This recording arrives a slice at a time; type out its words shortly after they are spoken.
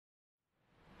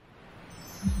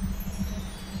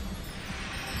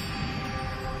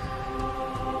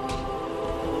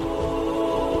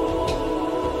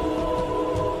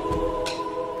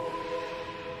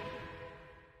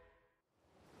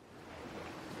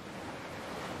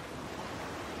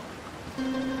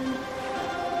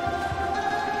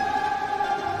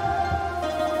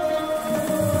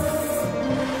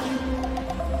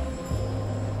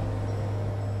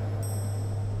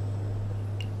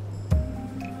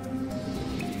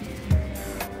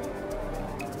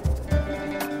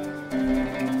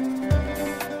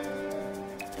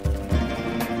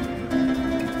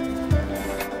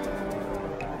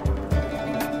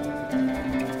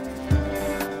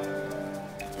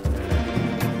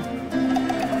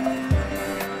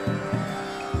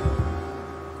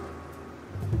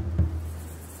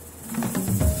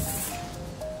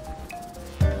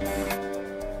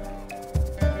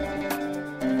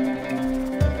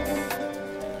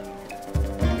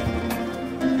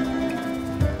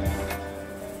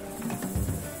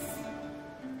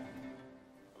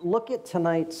Look at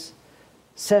tonight's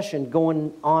session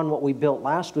going on what we built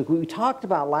last week. We talked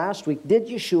about last week, did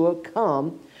Yeshua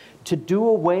come to do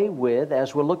away with,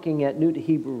 as we're looking at New to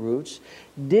Hebrew roots,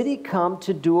 did he come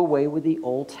to do away with the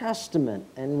Old Testament?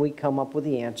 And we come up with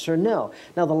the answer, no.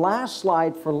 Now the last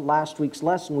slide for last week's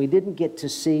lesson we didn't get to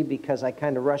see because I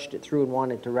kind of rushed it through and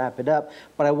wanted to wrap it up,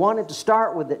 but I wanted to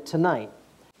start with it tonight.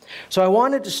 So I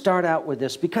wanted to start out with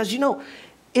this because, you know,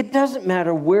 it doesn't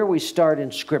matter where we start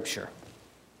in Scripture.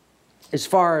 As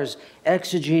far as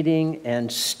exegeting and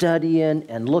studying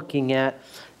and looking at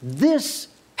this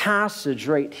passage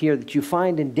right here that you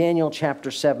find in Daniel chapter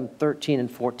 7, 13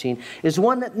 and 14 is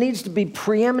one that needs to be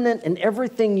preeminent in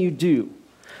everything you do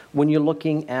when you're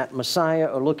looking at Messiah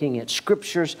or looking at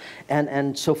Scriptures.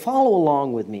 And so follow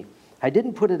along with me. I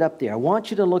didn't put it up there. I want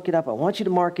you to look it up. I want you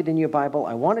to mark it in your Bible.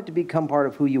 I want it to become part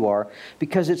of who you are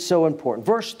because it's so important.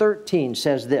 Verse 13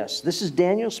 says this. This is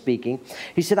Daniel speaking.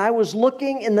 He said, I was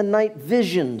looking in the night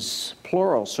visions,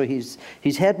 plural, so he's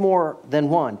had more than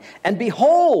one. And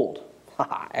behold,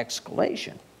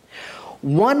 exclamation,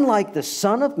 one like the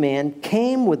Son of Man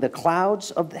came with the clouds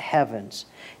of the heavens,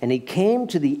 and he came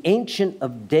to the Ancient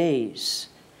of Days,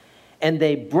 and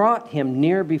they brought him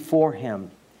near before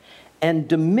him. And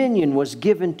dominion was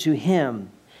given to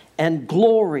him, and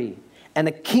glory, and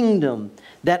a kingdom,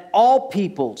 that all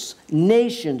peoples,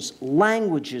 nations,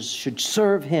 languages should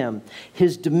serve him.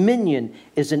 His dominion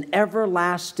is an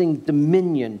everlasting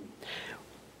dominion,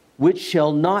 which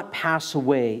shall not pass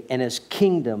away, and his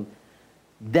kingdom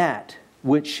that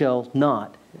which shall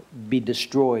not be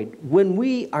destroyed. When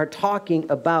we are talking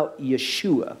about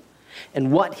Yeshua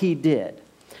and what he did,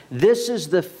 this is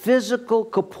the physical,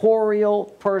 corporeal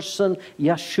person,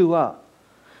 Yeshua.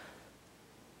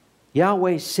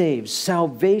 Yahweh saves,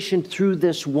 salvation through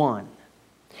this one.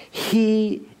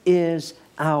 He is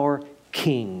our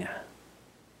King.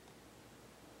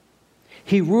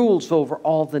 He rules over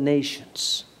all the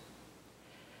nations.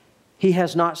 He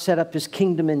has not set up his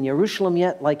kingdom in Jerusalem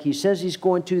yet, like he says he's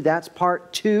going to. That's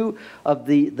part 2 of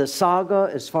the saga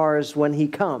as far as when he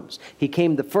comes. He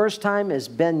came the first time as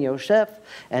Ben Yosef,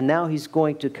 and now he's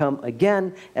going to come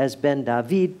again as Ben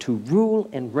David to rule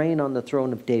and reign on the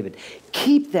throne of David.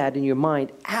 Keep that in your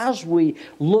mind as we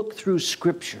look through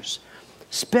Scriptures,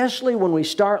 especially when we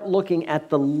start looking at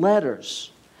the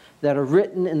letters that are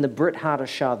written in the Brit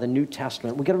Hadashah, the New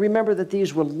Testament. We've got to remember that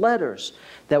these were letters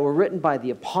that were written by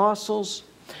the apostles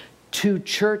to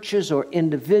churches or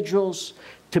individuals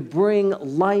to bring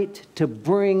light, to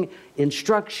bring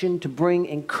instruction, to bring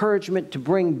encouragement, to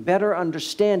bring better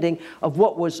understanding of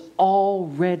what was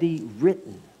already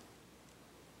written.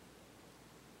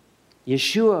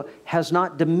 Yeshua has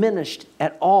not diminished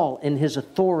at all in his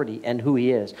authority and who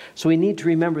he is. So we need to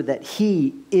remember that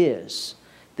he is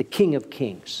the King of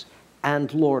Kings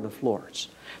and Lord of Lords.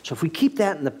 So if we keep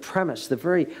that in the premise, the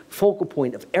very focal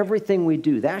point of everything we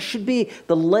do, that should be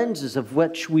the lenses of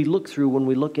which we look through when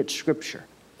we look at Scripture.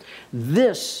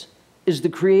 This is the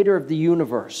creator of the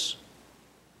universe,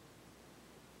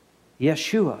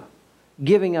 Yeshua,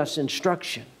 giving us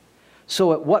instruction.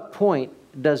 So at what point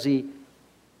does he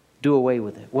do away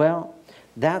with it? Well,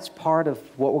 that's part of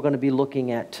what we're going to be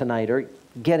looking at tonight, or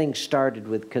getting started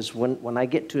with, because when I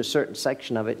get to a certain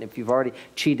section of it, and if you've already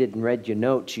cheated and read your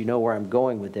notes, you know where I'm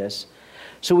going with this.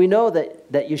 So we know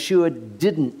that Yeshua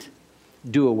didn't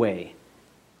do away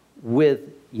with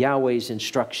Yahweh's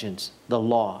instructions, the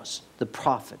laws, the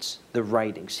prophets, the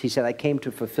writings. He said, I came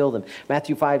to fulfill them.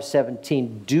 Matthew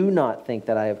 5:17, do not think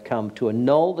that I have come to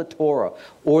annul the Torah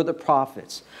or the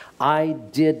prophets. I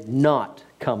did not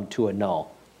come to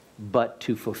annul, but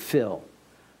to fulfill.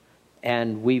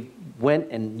 And we went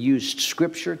and used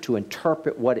Scripture to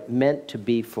interpret what it meant to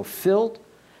be fulfilled,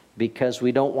 because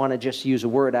we don't want to just use a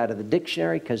word out of the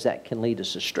dictionary, because that can lead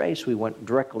us astray. So we went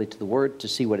directly to the Word to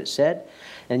see what it said.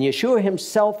 And Yeshua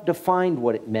himself defined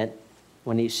what it meant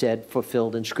when he said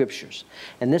fulfilled in Scriptures.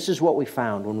 And this is what we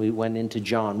found when we went into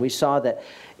John. We saw that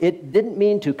it didn't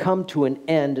mean to come to an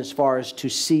end as far as to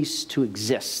cease to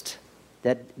exist.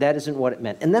 That isn't what it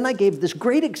meant. And then I gave this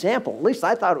great example, at least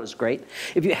I thought it was great.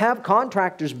 If you have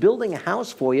contractors building a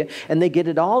house for you and they get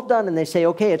it all done and they say,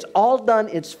 okay, it's all done,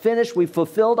 it's finished, we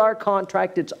fulfilled our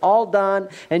contract, it's all done,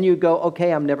 and you go,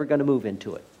 okay, I'm never going to move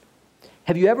into it.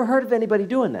 Have you ever heard of anybody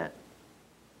doing that?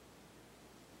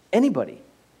 Anybody?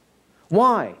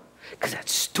 Why? Because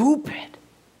that's stupid,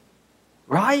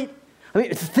 right? I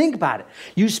mean, think about it.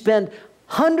 You spend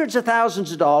hundreds of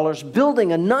thousands of dollars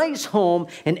building a nice home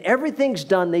and everything's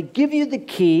done. They give you the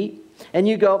key and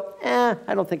you go,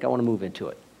 I don't think I want to move into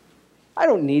it. I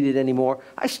don't need it anymore.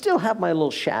 I still have my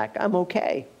little shack. I'm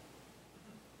okay.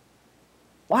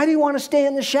 Why do you want to stay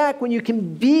in the shack when you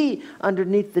can be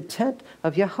underneath the tent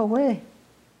of Yahweh?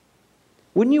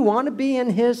 Wouldn't you want to be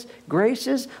in His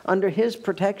graces, under His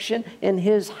protection, in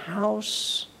His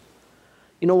house?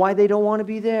 You know why they don't want to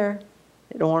be there?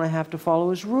 They don't want to have to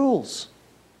follow His rules.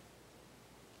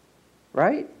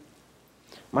 Right?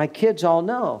 My kids all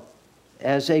know.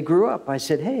 As they grew up, I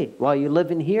said, hey, while you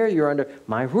live in here, you're under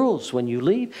my rules. When you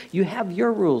leave, you have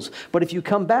your rules. But if you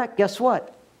come back, guess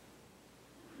what?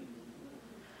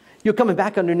 You're coming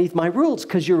back underneath my rules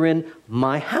because you're in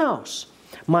my house.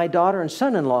 My daughter and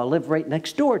son-in-law live right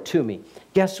next door to me.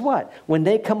 Guess what? When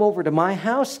they come over to my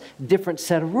house, different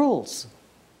set of rules.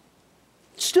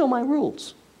 Still my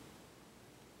rules.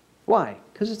 Why?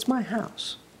 Because it's my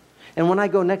house. And when I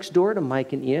go next door to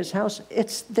Mike and Ia's house,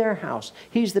 it's their house.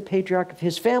 He's the patriarch of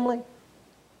his family.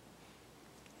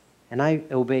 And I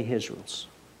obey his rules.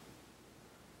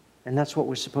 And that's what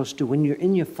we're supposed to do. When you're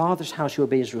in your Father's house, you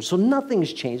obey His rules. So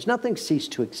nothing's changed. Nothing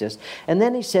ceased to exist. And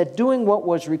then He said, doing what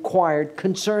was required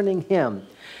concerning Him.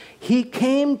 He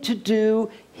came to do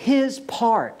His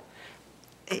part.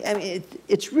 I mean,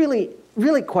 it's really,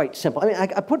 really quite simple. I mean,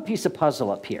 I put a piece of puzzle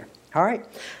up here. All right?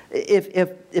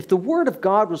 If the Word of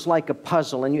God was like a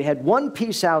puzzle and you had one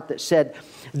piece out that said,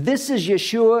 this is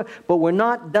Yeshua, but we're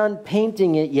not done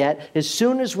painting it yet. As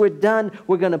soon as we're done,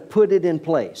 we're going to put it in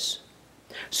place.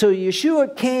 So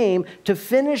Yeshua came to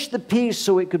finish the piece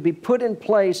so it could be put in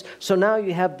place. So now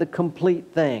you have the complete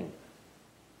thing.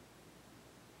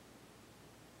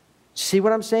 See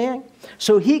what I'm saying?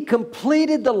 So He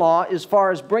completed the law as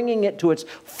far as bringing it to its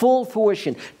full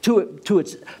fruition, to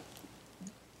its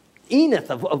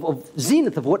zenith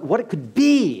of what it could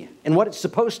be and what it's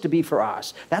supposed to be for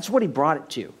us. That's what He brought it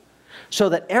to. So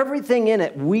that everything in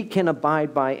it we can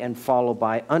abide by and follow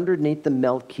by underneath the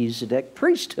Melchizedek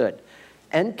priesthood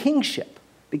and kingship,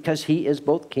 because He is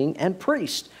both king and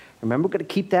priest. Remember, we're going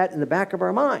to keep that in the back of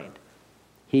our mind.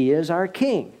 He is our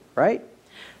king, right?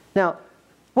 Now,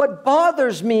 what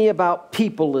bothers me about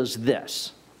people is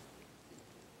this.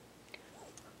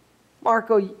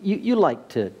 Marco, you like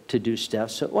to do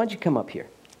stuff, so why don't you come up here?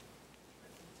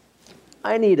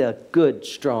 I need a good,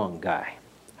 strong guy.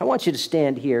 I want you to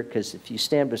stand here, because if you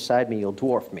stand beside me, you'll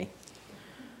dwarf me.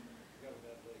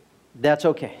 That's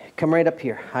okay. Come right up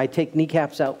here. I take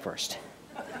kneecaps out first.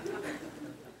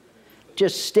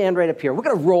 Just stand right up here. We're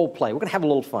going to role play. We're going to have a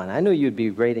little fun. I knew you'd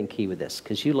be right in key with this,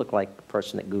 because you look like a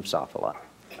person that goofs off a lot.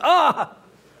 Ah!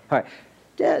 All right.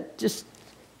 Dad, just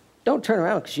don't turn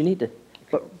around, because you need to...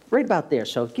 But right about there,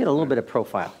 so get a little bit of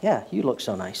profile. Yeah, you look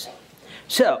so nice.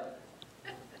 So,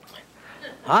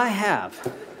 I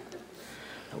have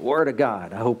the Word of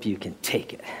God. I hope you can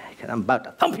take it, because I'm about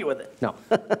to thump you with it. No.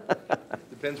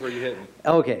 Depends where you hit me.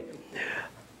 Okay.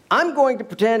 I'm going to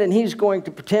pretend, and he's going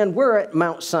to pretend we're at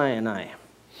Mount Sinai.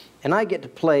 And I get to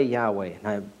play Yahweh. And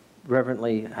I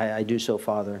reverently, I do so,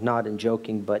 Father, not in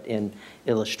joking, but in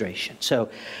illustration. So,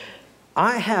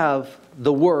 I have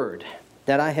the Word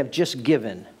that I have just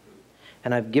given,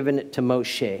 and I've given it to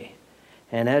Moshe.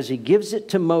 And as he gives it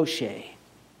to Moshe,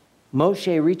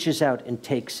 Moshe reaches out and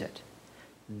takes it.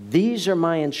 These are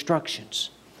my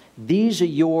instructions. These are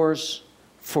yours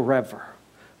forever,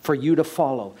 for you to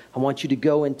follow. I want you to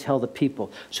go and tell the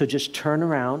people. So just turn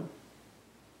around.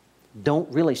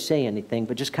 Don't really say anything,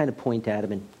 but just kind of point at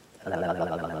him and...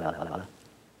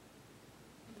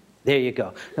 There you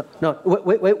go. No,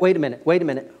 wait a minute. Wait a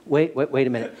minute. Wait a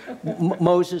minute.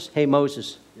 Moses, hey,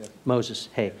 Moses. Yes. Moses,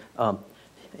 hey,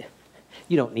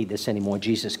 you don't need this anymore.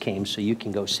 Jesus came, so you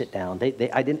can go sit down.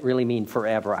 I didn't really mean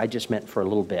forever. I just meant for a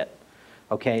little bit.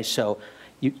 Okay, so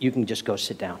you can just go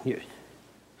sit down.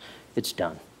 It's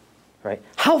done, right?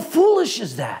 How foolish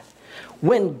is that?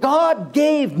 When God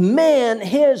gave man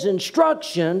His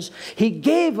instructions, He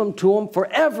gave them to him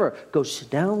forever. Go sit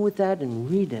down with that and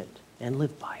read it and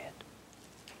live by it.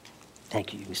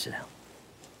 Thank you. You can sit down.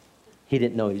 He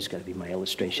didn't know he was going to be my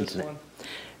illustration This tonight.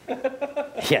 one?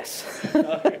 Yes.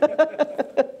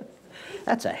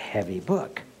 That's a heavy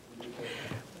book.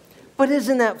 But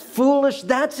isn't that foolish?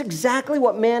 That's exactly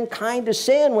what mankind is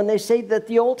saying when they say that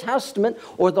the Old Testament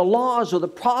or the laws or the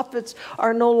prophets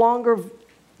are no longer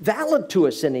valid to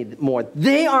us anymore.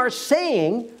 They are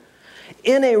saying,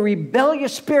 in a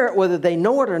rebellious spirit, whether they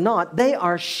know it or not, they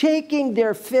are shaking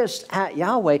their fist at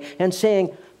Yahweh and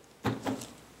saying,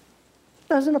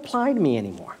 doesn't apply to me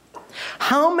anymore.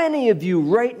 How many of you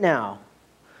right now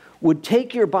would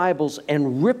take your Bibles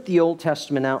and rip the Old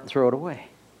Testament out and throw it away?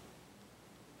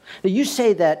 Now, you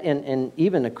say that in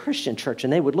even a Christian church,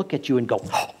 and they would look at you and go,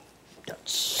 oh,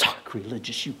 that's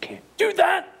sacrilegious, you can't do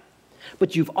that.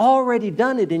 But you've already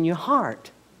done it in your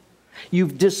heart.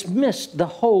 You've dismissed the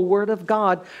whole Word of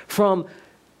God from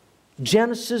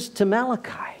Genesis to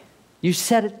Malachi. You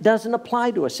said it doesn't apply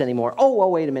to us anymore. Oh,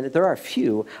 wait a minute. There are a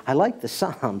few. I like the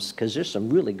Psalms because there's some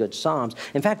really good Psalms.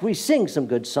 In fact, we sing some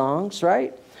good songs,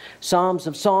 right? Psalms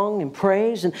of song and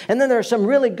praise. And then there are some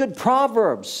really good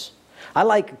Proverbs. I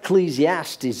like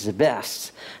Ecclesiastes the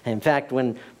best. In fact,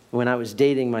 when I was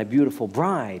dating my beautiful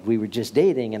bride, we were just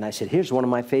dating, and I said, here's one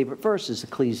of my favorite verses,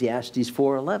 Ecclesiastes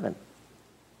 4:11.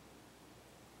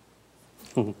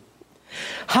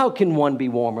 How can one be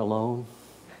warm alone?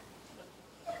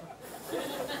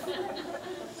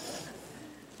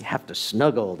 You have to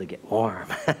snuggle to get warm.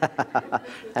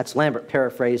 That's Lambert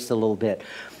paraphrased a little bit.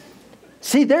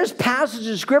 See, there's passages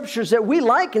of scriptures that we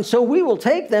like, and so we will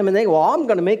take them and think, well, I'm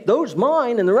going to make those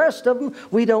mine, and the rest of them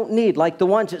we don't need. Like the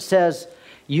ones that says,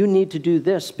 you need to do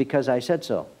this because I said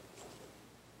so.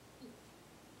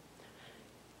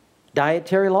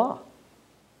 Dietary law.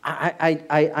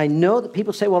 I know that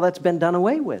people say, well, that's been done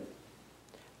away with.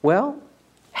 Well,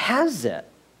 has it?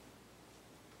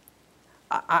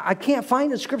 I can't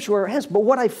find in Scripture where it has, but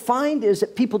what I find is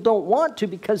that people don't want to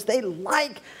because they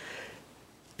like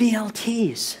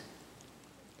BLTs.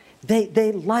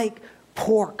 They like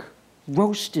pork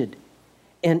roasted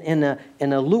in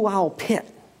a luau pit,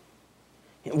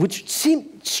 which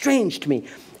seemed strange to me.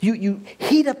 You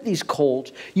heat up these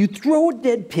coals, you throw a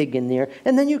dead pig in there,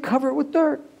 and then you cover it with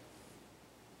dirt.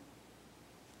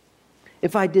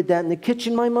 If I did that in the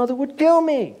kitchen, my mother would kill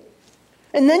me.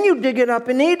 And then you dig it up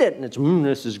and eat it, and it's,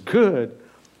 this is good.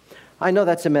 I know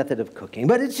that's a method of cooking,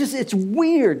 but it's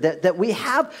weird that we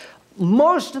have,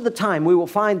 most of the time, we will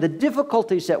find the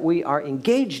difficulties that we are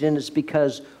engaged in is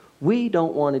because we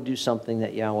don't want to do something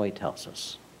that Yahweh tells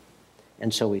us.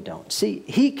 And so we don't. See,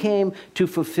 he came to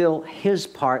fulfill his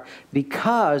part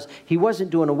because he wasn't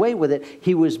doing away with it.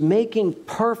 He was making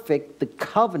perfect the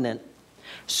covenant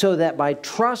so that by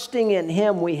trusting in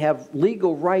him, we have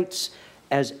legal rights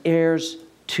as heirs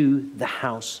to the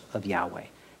house of Yahweh.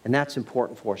 And that's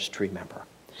important for us to remember.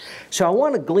 So I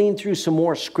want to glean through some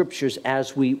more scriptures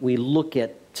as we look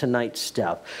at tonight's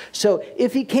stuff. So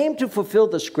if he came to fulfill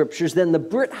the scriptures, then the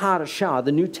Brit Hadashah,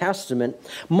 the New Testament,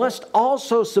 must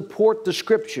also support the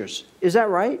scriptures. Is that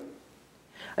right?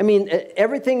 I mean,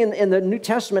 everything in the New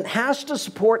Testament has to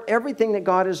support everything that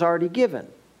God has already given.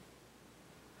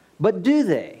 But do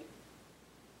they?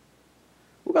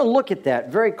 We're going to look at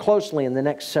that very closely in the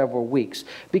next several weeks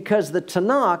because the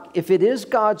Tanakh, if it is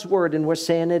God's word, and we're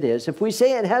saying it is, if we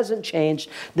say it hasn't changed,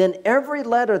 then every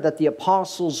letter that the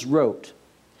apostles wrote,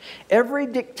 every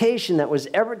dictation that was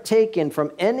ever taken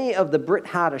from any of the Brit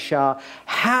Hadashah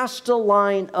has to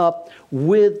line up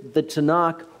with the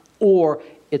Tanakh, or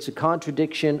it's a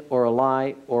contradiction or a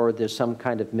lie, or there's some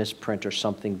kind of misprint or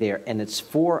something there. And it's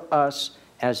for us,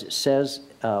 as it says,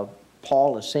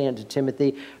 Paul is saying to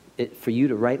Timothy, for you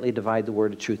to rightly divide the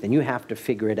word of truth, and you have to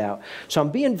figure it out. So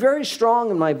I'm being very strong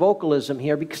in my vocalism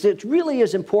here because it really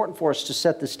is important for us to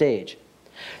set the stage.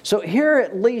 So here are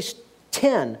at least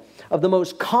 10 of the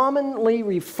most commonly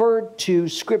referred to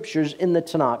scriptures in the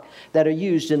Tanakh that are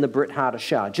used in the Brit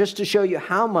Hadashah, just to show you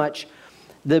how much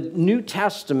the New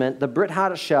Testament, the Brit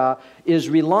Hadashah, is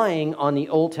relying on the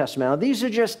Old Testament. Now, these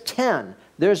are just 10.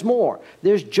 There's more.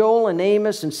 There's Joel and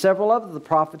Amos and several other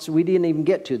prophets we didn't even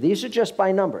get to. These are just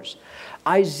by numbers.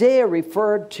 Isaiah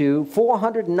referred to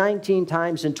 419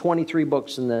 times in 23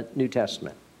 books in the New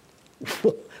Testament.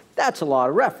 That's a lot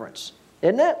of reference,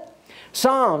 isn't it?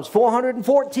 Psalms,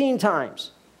 414 times.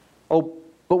 Oh,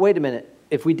 but wait a minute.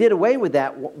 If we did away with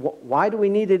that, why do we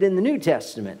need it in the New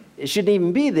Testament? It shouldn't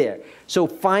even be there. So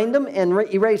find them and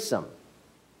erase them.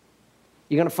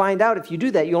 You're going to find out if you do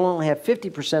that, you'll only have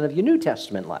 50% of your New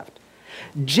Testament left.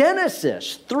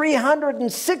 Genesis,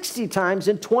 360 times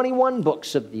in 21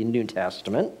 books of the New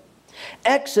Testament.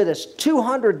 Exodus,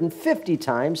 250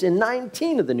 times in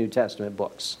 19 of the New Testament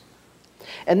books.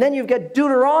 And then you've got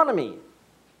Deuteronomy,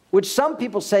 which some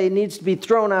people say needs to be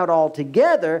thrown out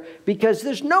altogether because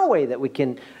there's no way that we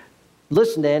can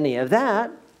listen to any of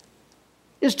that,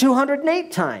 is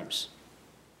 208 times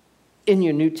in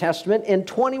your New Testament in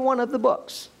 21 of the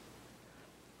books.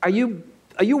 Are you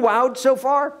wowed so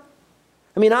far?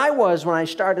 I mean, I was when I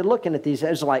started looking at these. I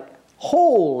was like,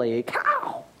 holy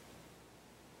cow.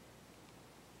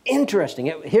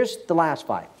 Interesting. Here's the last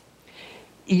 5.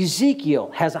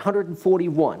 Ezekiel has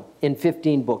 141 in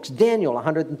 15 books. Daniel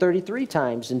 133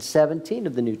 times in 17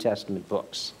 of the New Testament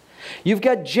books. You've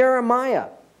got Jeremiah,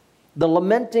 the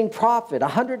lamenting prophet,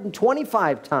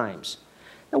 125 times.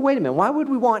 Now, wait a minute. Why would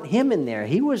we want him in there?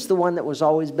 He was the one that was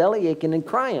always belly aching and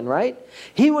crying, right?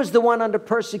 He was the one under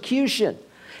persecution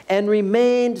and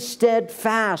remained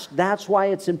steadfast. That's why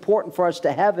it's important for us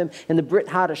to have him in the Brit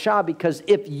Hadashah, because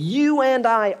if you and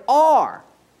I are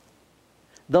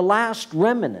the last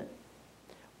remnant,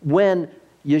 when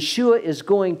Yeshua is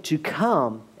going to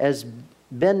come as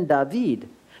Ben David,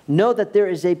 know that there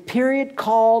is a period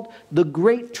called the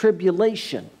Great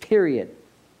Tribulation, period.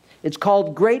 It's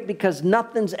called great because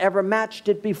nothing's ever matched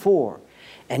it before.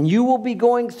 And you will be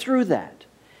going through that.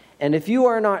 And if you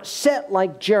are not set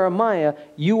like Jeremiah,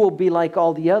 you will be like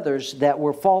all the others that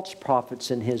were false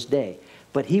prophets in his day.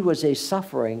 But he was a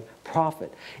suffering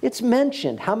prophet. It's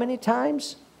mentioned how many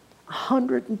times?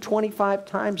 125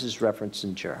 times is referenced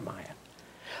in Jeremiah.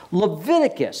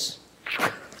 Leviticus.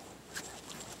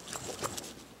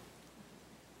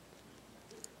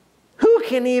 Who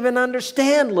can even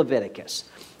understand Leviticus?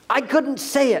 I couldn't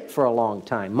say it for a long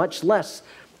time, much less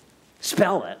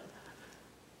spell it.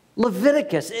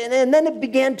 Leviticus. And then it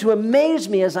began to amaze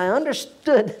me as I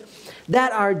understood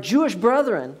that our Jewish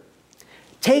brethren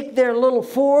take their little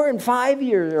 4- and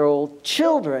 5-year-old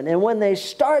children, and when they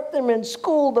start them in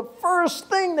school, the first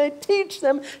thing they teach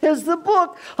them is the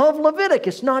book of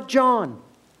Leviticus, not John.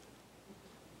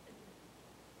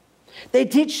 They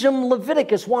teach them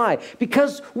Leviticus. Why?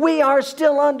 Because we are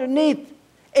still underneath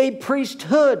a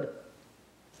priesthood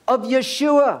of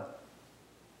Yeshua.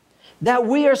 That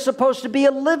we are supposed to be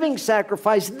a living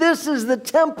sacrifice. This is the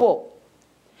temple.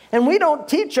 And we don't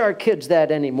teach our kids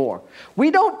that anymore. We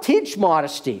don't teach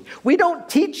modesty. We don't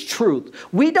teach truth.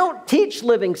 We don't teach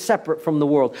living separate from the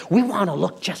world. We want to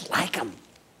look just like them.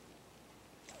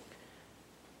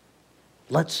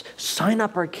 Let's sign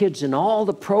up our kids in all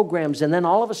the programs, and then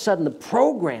all of a sudden the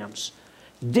programs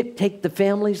dictate the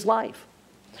family's life.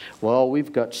 Well,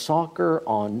 we've got soccer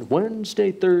on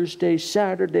Wednesday, Thursday,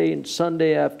 Saturday, and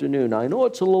Sunday afternoon. I know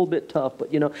it's a little bit tough,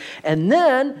 but and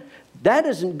then that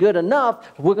isn't good enough.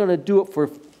 We're going to do it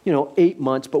for, 8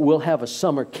 months, but we'll have a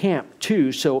summer camp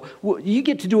too. So you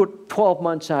get to do it 12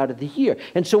 months out of the year.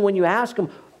 And so when you ask them,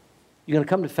 you're going to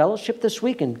come to fellowship this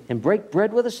week and break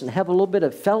bread with us and have a little bit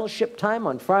of fellowship time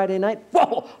on Friday night?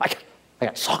 Whoa, I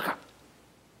got soccer.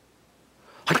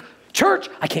 Church,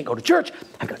 I can't go to church.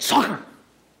 I've got soccer.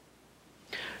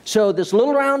 So this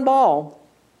little round ball,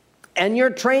 and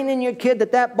you're training your kid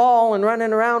that ball and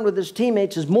running around with his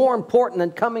teammates is more important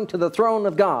than coming to the throne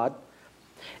of God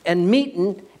and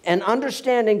meeting and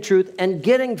understanding truth and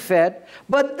getting fed.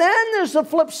 But then there's the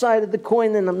flip side of the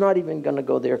coin, and I'm not even going to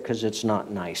go there because it's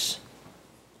not nice.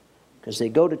 Because they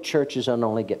go to churches and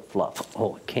only get fluff.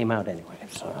 Oh, it came out anyway.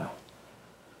 So.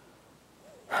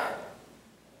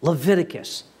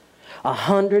 Leviticus,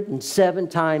 107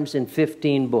 times in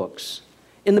 15 books.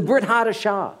 In the Brit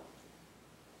Hadashah.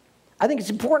 I think it's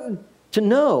important to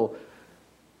know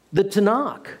the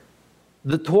Tanakh,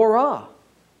 the Torah.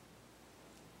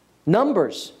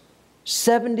 Numbers,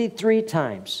 73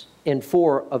 times in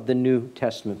 4 of the New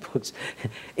Testament books.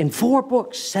 In 4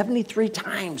 books, 73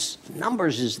 times.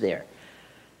 Numbers is there.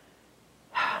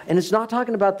 And it's not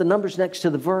talking about the numbers next to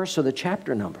the verse or the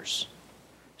chapter numbers.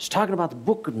 It's talking about the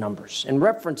book of Numbers and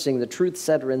referencing the truths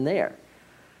that are in there.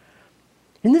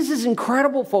 And this is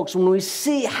incredible, folks, when we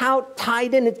see how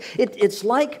tied in. It's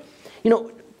like,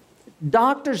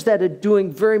 doctors that are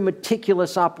doing very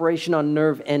meticulous operation on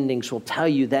nerve endings will tell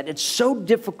you that it's so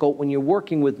difficult when you're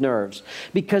working with nerves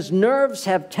because nerves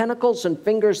have tentacles and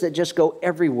fingers that just go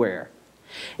everywhere.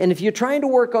 And if you're trying to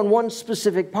work on one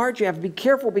specific part, you have to be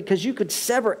careful because you could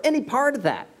sever any part of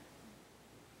that.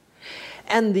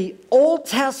 And the Old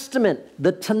Testament,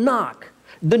 the Tanakh,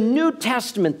 the New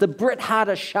Testament, the Brit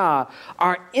Hadashah,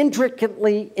 are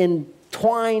intricately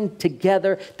entwined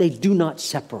together. They do not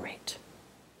separate.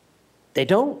 They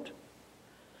don't.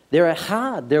 They're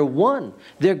echad. They're one.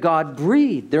 They're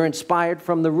God-breathed. They're inspired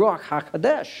from the Ruach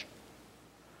HaKodesh.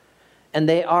 And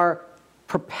they are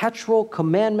perpetual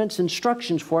commandments,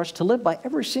 instructions for us to live by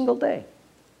every single day.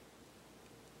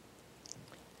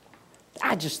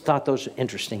 just thought those were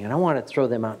interesting, and I want to throw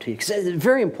them out to you because it's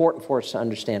very important for us to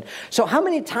understand. So how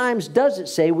many times does it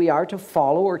say we are to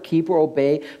follow or keep or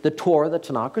obey the Torah, the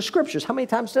Tanakh, or Scriptures? How many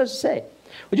times does it say?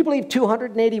 Would you believe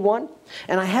 281?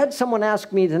 And I had someone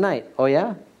ask me tonight, oh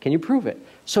yeah? Can you prove it?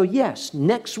 So yes,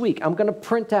 next week I'm going to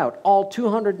print out all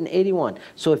 281.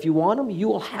 So if you want them, you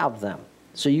will have them.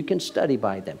 So you can study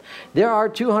by them. There are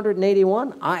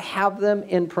 281. I have them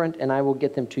in print, and I will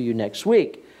get them to you next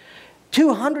week.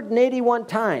 281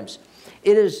 times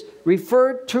it is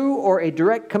referred to or a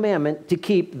direct commandment to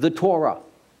keep the Torah.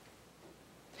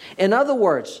 In other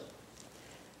words,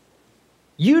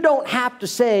 you don't have to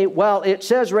say, well, it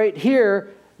says right here,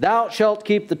 thou shalt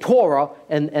keep the Torah,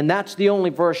 and that's the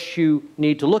only verse you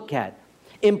need to look at.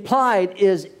 Implied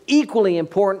is equally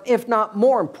important, if not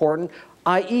more important,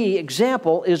 i.e.,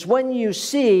 example, is when you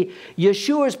see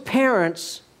Yeshua's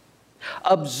parents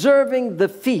observing the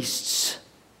feasts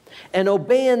and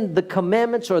obeying the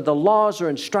commandments or the laws or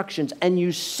instructions, and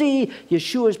you see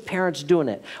Yeshua's parents doing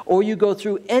it. Or you go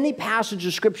through any passage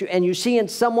of Scripture and you see in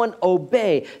someone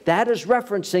obey, that is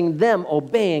referencing them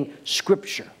obeying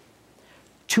Scripture.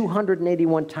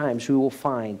 281 times we will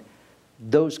find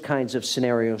those kinds of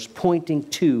scenarios pointing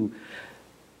to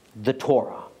the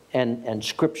Torah and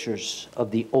Scriptures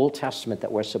of the Old Testament that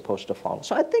we're supposed to follow.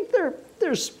 So I think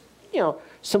there's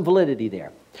some validity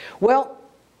there. Well,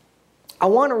 I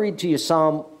want to read to you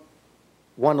Psalm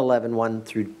 111, 1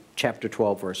 through chapter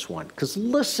 12, verse 1. Because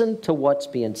listen to what's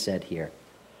being said here.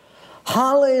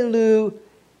 Hallelujah.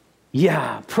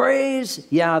 Praise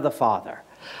Yah the Father.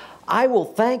 I will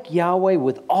thank Yahweh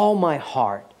with all my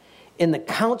heart in the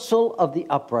council of the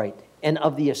upright and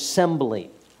of the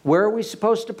assembly. Where are we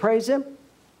supposed to praise Him?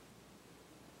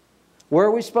 Where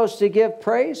are we supposed to give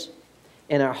praise?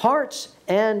 In our hearts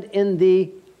and in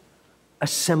the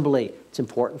assembly. It's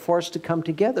important for us to come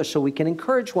together so we can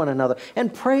encourage one another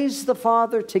and praise the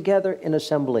Father together in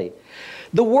assembly.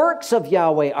 The works of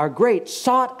Yahweh are great,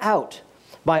 sought out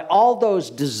by all those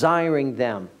desiring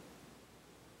them.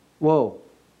 Whoa.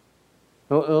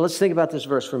 Well, let's think about this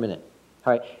verse for a minute.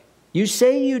 All right. You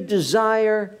say you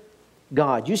desire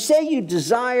God. You say you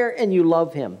desire and you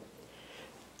love Him.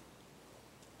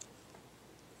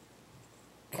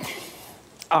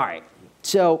 All right.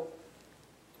 So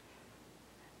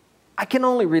I can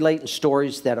only relate in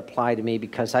stories that apply to me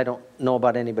because I don't know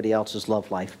about anybody else's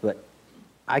love life, but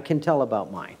I can tell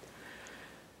about mine.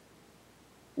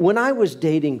 When I was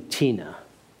dating Tina,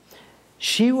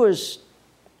 she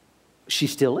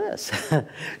still is,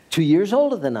 2 years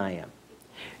older than I am.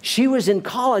 She was in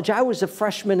college. I was a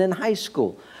freshman in high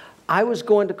school. I was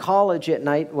going to college at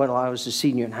night when I was a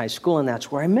senior in high school, and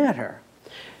that's where I met her.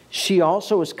 She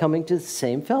also was coming to the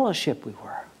same fellowship we were.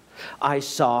 I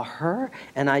saw her,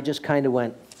 and I just kind of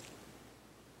went,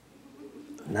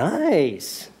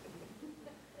 nice.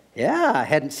 Yeah, I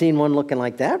hadn't seen one looking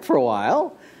like that for a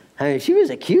while. I mean, she was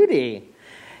a cutie.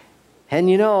 And,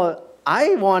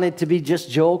 I wanted to be just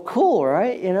Joe Cool,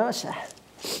 right? So,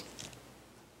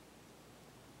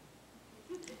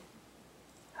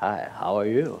 hi, how are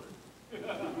you?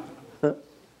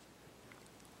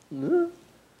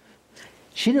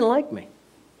 She didn't like me.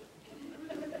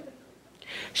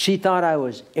 She thought I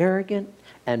was arrogant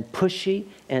and pushy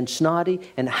and snotty,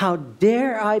 and how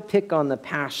dare I pick on the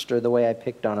pastor the way I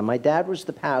picked on him. My dad was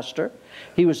the pastor.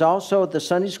 He was also the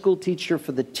Sunday school teacher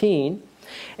for the teen,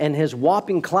 and his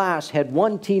whopping class had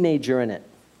one teenager in it.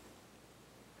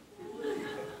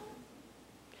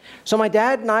 So my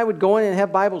dad and I would go in and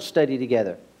have Bible study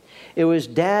together. It was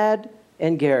Dad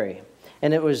and Gary,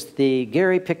 and it was the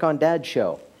Gary Pick on Dad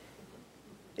show.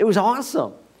 It was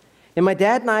awesome. And my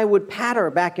dad and I would patter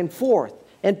back and forth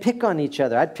and pick on each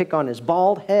other. I'd pick on his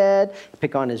bald head,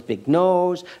 pick on his big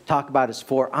nose, talk about his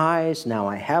 4 eyes. Now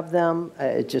I have them.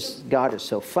 God is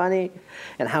so funny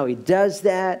and how He does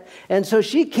that. And so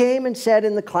she came and sat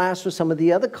in the class with some of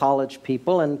the other college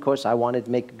people. And, of course, I wanted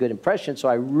to make a good impression, so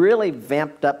I really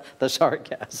vamped up the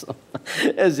sarcasm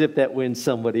as if that wins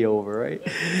somebody over, right?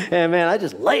 And, man, I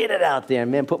just laid it out there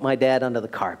and, man, put my dad under the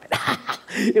carpet.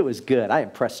 It was good. I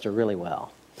impressed her really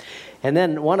well. And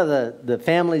then one of the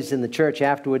families in the church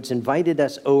afterwards invited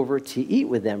us over to eat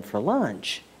with them for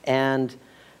lunch. And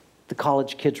the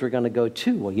college kids were going to go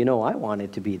too. Well, I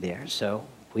wanted to be there. So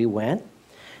we went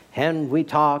and we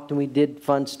talked and we did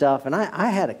fun stuff. And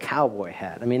I had a cowboy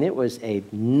hat. I mean, it was a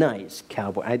nice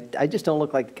cowboy. I just don't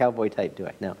look like the cowboy type, do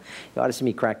I? No. You ought to see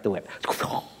me crack the whip.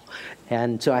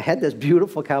 And so I had this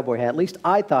beautiful cowboy hat. At least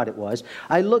I thought it was.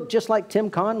 I looked just like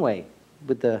Tim Conway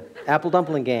with the Apple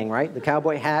Dumpling Gang, right? The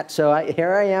cowboy hat. So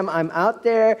here I am. I'm out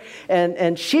there.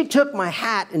 And she took my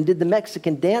hat and did the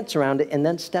Mexican dance around it and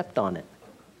then stepped on it.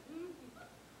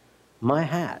 my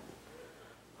hat.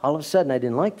 All of a sudden, I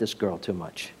didn't like this girl too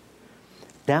much.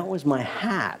 That was my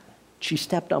hat. She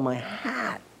stepped on my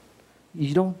hat.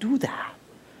 You don't do that.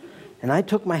 And I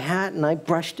took my hat and I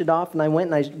brushed it off and I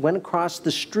went across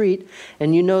the street.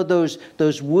 And you know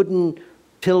those wooden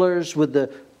pillars with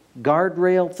the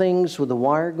guardrail things with the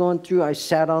wire going through? I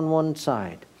sat on one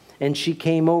side. And she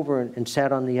came over and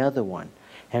sat on the other one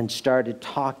and started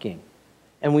talking.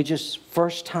 And we just,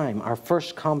 first time, our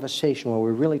first conversation where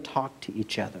we really talked to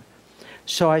each other.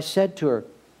 So I said to her,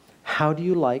 how do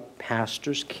you like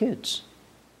pastors' kids?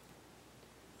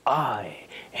 I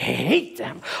hate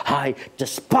them. I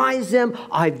despise them.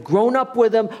 I've grown up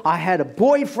with them. I had a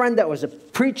boyfriend that was a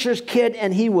preacher's kid,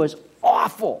 and he was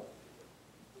awful.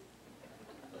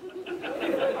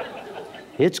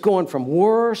 It's going from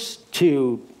worse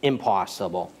to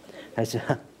impossible. I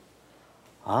said,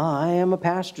 I am a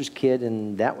pastor's kid,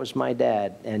 and that was my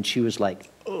dad. And she was like,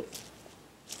 oh.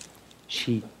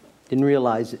 She didn't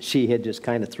realize that she had just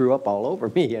kind of threw up all over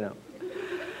me, you know.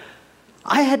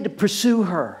 I had to pursue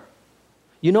her.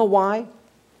 You know why?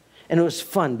 And it was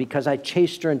fun because I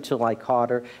chased her until I caught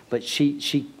her, but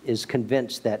she is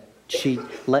convinced that she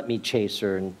let me chase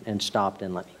her and stopped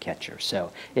and let me catch her.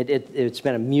 So it's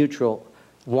been a mutual,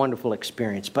 wonderful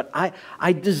experience. But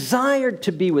I desired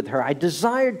to be with her. I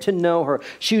desired to know her.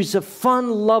 She was a fun,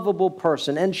 lovable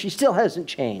person, and she still hasn't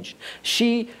changed.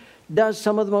 She does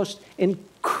some of the most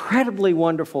incredibly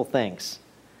wonderful things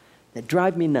that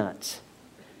drive me nuts.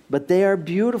 But they are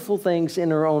beautiful things in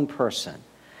her own person.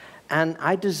 And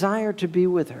I desire to be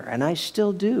with her, and I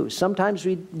still do. Sometimes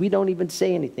we don't even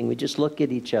say anything. We just look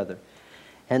at each other.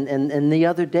 And the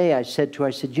other day I said to her,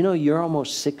 I said, you know, you're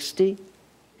almost 60.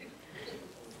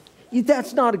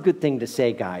 That's not a good thing to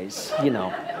say, guys, you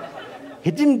know.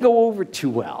 It didn't go over too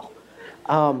well.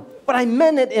 But I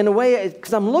meant it in a way,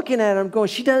 because I'm looking at her, I'm going,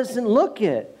 she doesn't look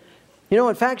it. You know,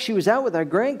 in fact, she was out with our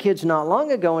grandkids not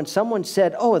long ago, and someone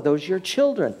said, oh, are those your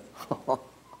children?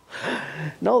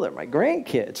 No, they're my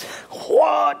grandkids.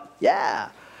 What? Yeah.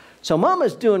 So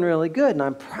Mama's doing really good, and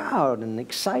I'm proud and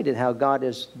excited how God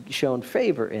has shown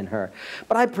favor in her.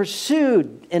 But I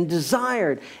pursued and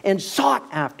desired and sought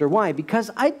after. Why?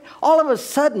 Because all of a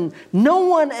sudden, no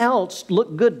one else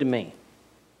looked good to me.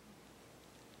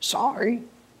 Sorry.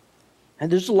 And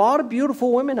there's a lot of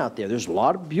beautiful women out there. There's a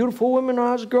lot of beautiful women when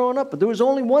I was growing up, but there was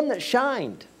only one that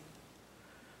shined.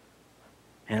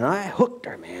 And I hooked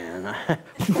her, man.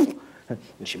 And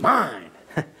she's mine.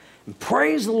 And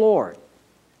praise the Lord.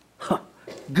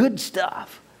 Good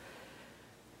stuff.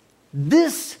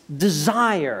 This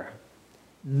desire,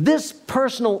 this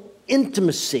personal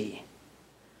intimacy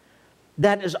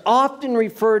that is often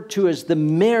referred to as the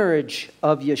marriage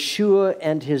of Yeshua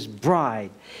and his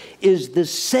bride is the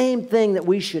same thing that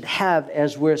we should have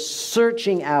as we're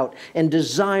searching out and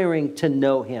desiring to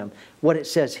know him, what it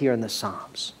says here in the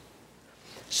Psalms.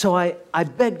 So I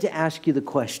beg to ask you the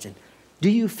question, do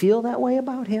you feel that way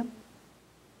about him?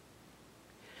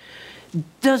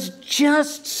 Does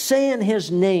just saying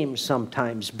his name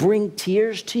sometimes bring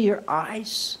tears to your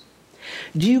eyes?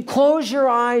 Do you close your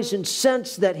eyes and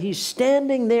sense that he's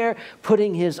standing there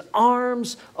putting his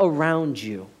arms around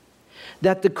you?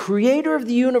 That the creator of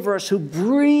the universe who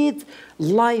breathed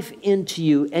life into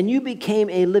you and you became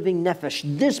a living nephesh,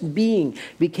 this being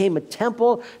became a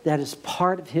temple that is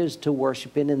part of his to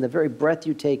worship in, and the very breath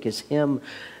you take is him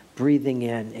breathing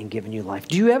in and giving you life.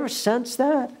 Do you ever sense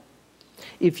that?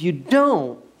 If you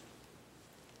don't,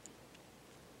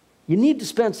 you need to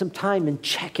spend some time in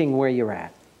checking where you're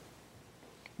at.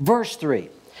 Verse 3,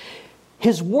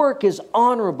 his work is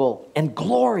honorable and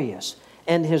glorious,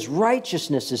 and his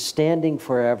righteousness is standing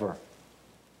forever.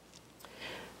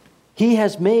 He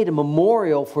has made a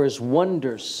memorial for his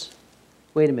wonders.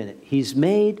 Wait a minute. He's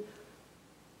made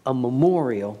a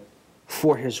memorial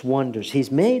for his wonders.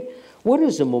 He's made, what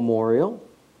is a memorial?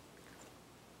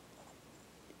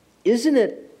 Isn't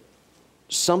it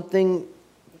something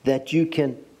that you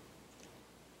can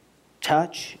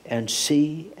touch and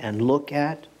see and look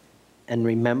at and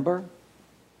remember?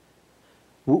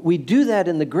 We do that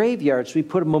in the graveyards. We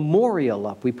put a memorial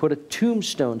up. We put a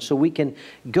tombstone so we can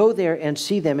go there and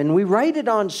see them. And we write it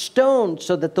on stone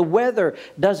so that the weather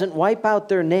doesn't wipe out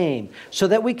their name. So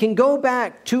that we can go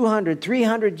back 200,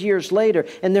 300 years later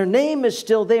and their name is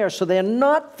still there so they're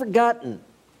not forgotten.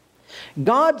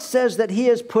 God says that he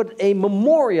has put a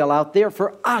memorial out there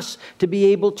for us to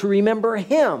be able to remember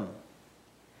him.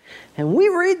 And we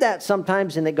read that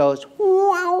sometimes and it goes,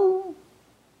 wow.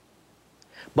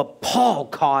 But Paul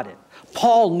caught it.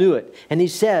 Paul knew it. And he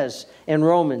says in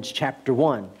Romans chapter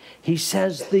 1, he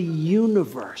says the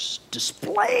universe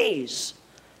displays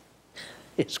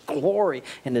His glory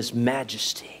and His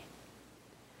majesty.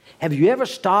 Have you ever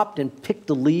stopped and picked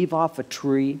a leaf off a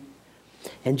tree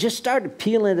and just started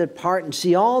peeling it apart and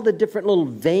see all the different little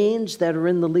veins that are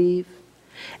in the leaf?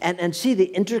 And see the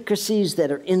intricacies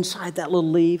that are inside that little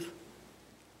leaf?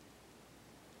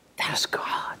 That's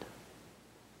God.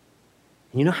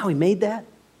 And you know how He made that?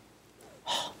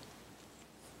 Oh,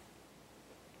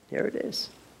 there it is.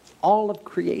 All of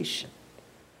creation.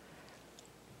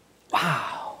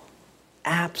 Wow.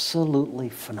 Absolutely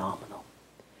phenomenal.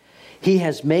 He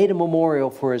has made a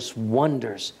memorial for His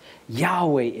wonders.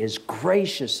 Yahweh is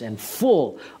gracious and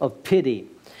full of pity.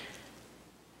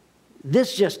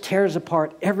 This just tears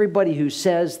apart everybody who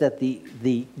says that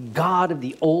the God of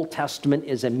the Old Testament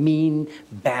is a mean,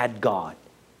 bad God.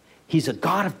 He's a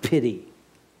God of pity.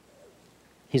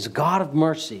 He's a God of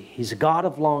mercy. He's a God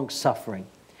of long suffering.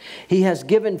 He has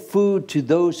given food to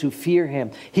those who fear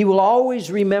Him. He will always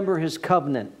remember His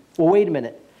covenant. Well, wait a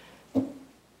minute.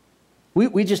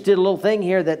 We just did a little thing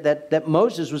here that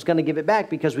Moses was going to give it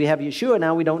back because we have Yeshua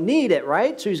now. We don't need it,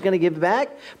 right? So He's going to give it back.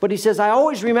 But He says, I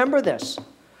always remember this.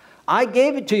 I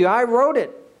gave it to you. I wrote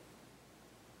it.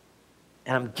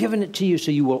 And I'm giving it to you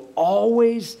so you will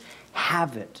always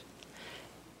have it.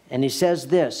 And He says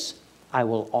this, I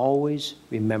will always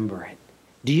remember it.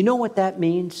 Do you know what that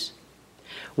means?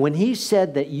 When He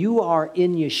said that you are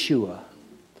in Yeshua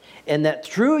and that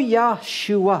through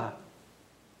Yeshua,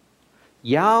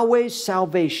 Yahweh's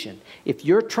salvation, if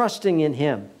you're trusting in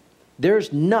Him,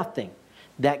 there's nothing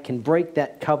that can break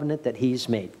that covenant that He's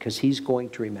made because He's going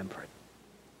to remember it.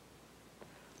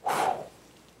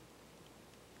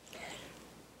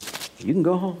 You can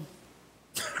go home.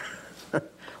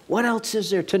 What else is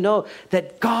there to know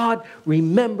that God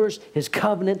remembers His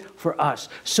covenant for us?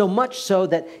 So much so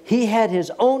that He had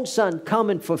His own Son come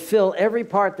and fulfill every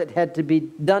part that had to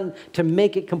be done to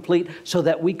make it complete so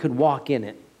that we could walk in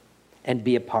it and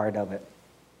be a part of it.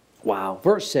 Wow.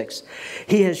 Verse 6.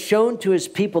 He has shown to His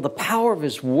people the power of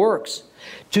His works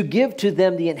to give to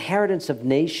them the inheritance of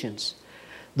nations.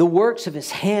 The works of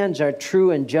His hands are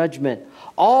true in judgment.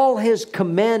 All His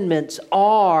commandments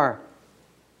are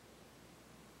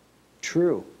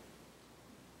true.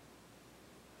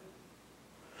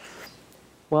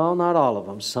 Well, not all of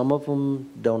them. Some of them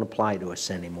don't apply to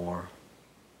us anymore.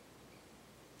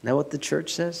 Isn't that what the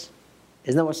church says?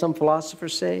 Isn't that what some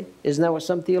philosophers say? Isn't that what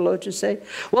some theologians say?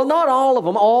 Well, not all of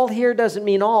them. All here doesn't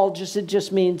mean all. It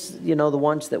just means, the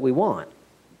ones that we want.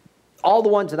 All the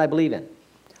ones that I believe in.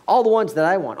 All the ones that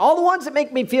I want. All the ones that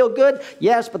make me feel good,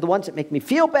 yes, but the ones that make me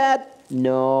feel bad,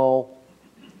 no.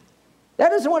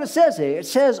 That isn't what it says here. It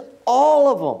says all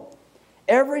of them.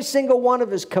 Every single one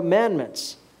of His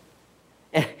commandments.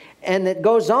 And it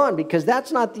goes on because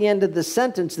that's not the end of the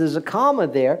sentence. There's a comma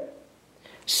there.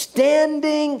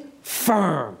 Standing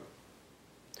firm.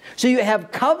 So you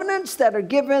have covenants that are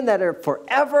given that are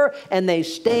forever and they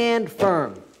stand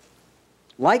firm.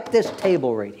 Like this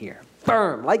table right here.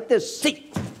 Firm. Like this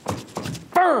seat.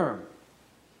 Firm.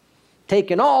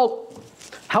 Taking all,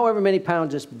 however many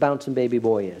pounds this bouncing baby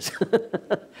boy is.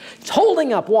 It's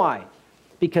holding up. Why?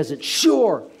 Because it's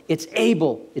sure, it's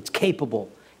able, it's capable.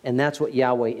 And that's what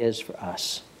Yahweh is for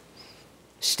us.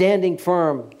 Standing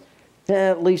firm,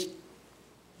 at least,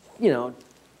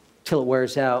 till it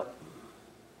wears out,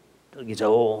 till it gets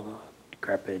old,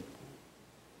 decrepit.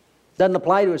 Doesn't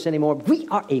apply to us anymore. We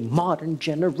are a modern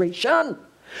generation.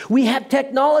 We have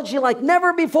technology like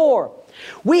never before.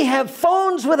 We have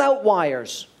phones without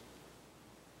wires.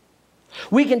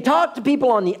 We can talk to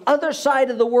people on the other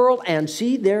side of the world and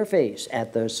see their face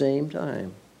at the same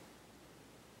time.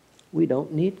 We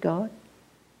don't need God.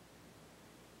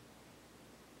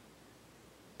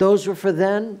 Those were for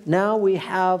then. Now we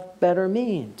have better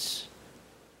means.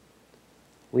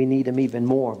 We need Him even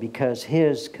more because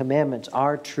His commandments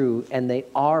are true and they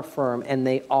are firm and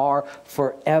they are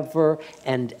forever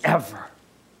and ever.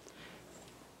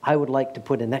 I would like to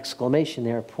put an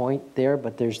exclamation point there,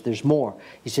 but there's more.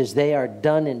 He says they are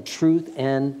done in truth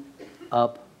and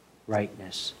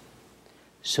uprightness.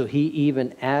 So He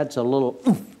even adds a little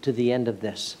oomph to the end of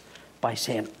this by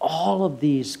saying all of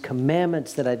these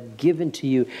commandments that I've given to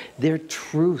you, they're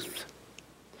truth.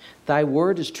 Thy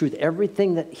word is truth.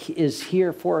 Everything that is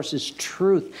here for us is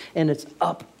truth, and it's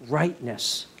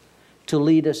uprightness to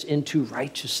lead us into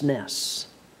righteousness.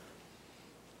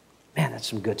 Man, that's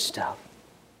some good stuff.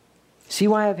 See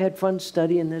why I've had fun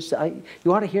studying this?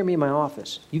 You ought to hear me in my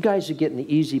office. You guys are getting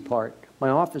the easy part. My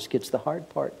office gets the hard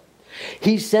part.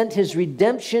 He sent His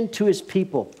redemption to His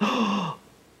people.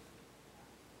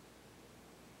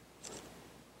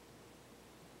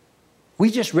 We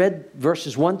just read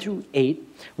verses 1 through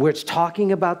 8, where it's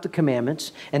talking about the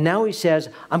commandments, and now he says,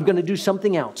 I'm going to do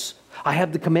something else. I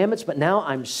have the commandments, but now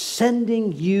I'm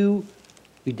sending you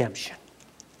redemption.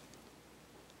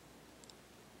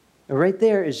 And right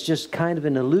there is just kind of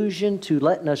an allusion to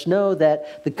letting us know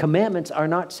that the commandments are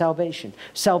not salvation.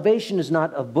 Salvation is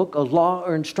not a book of law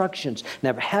or instructions.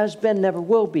 Never has been, never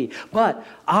will be. But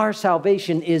our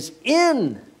salvation is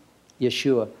in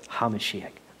Yeshua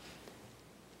HaMashiach.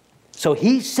 So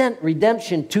he sent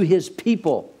redemption to his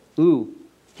people. Ooh,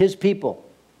 his people.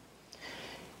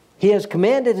 He has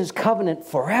commanded his covenant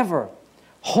forever.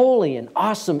 Holy and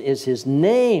awesome is his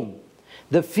name.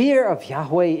 The fear of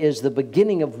Yahweh is the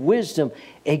beginning of wisdom,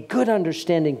 a good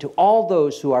understanding to all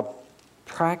those who are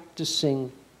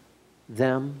practicing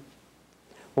them.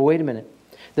 Well, wait a minute.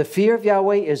 The fear of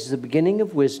Yahweh is the beginning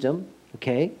of wisdom.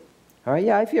 Okay. All right,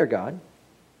 yeah, I fear God.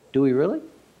 Do we really?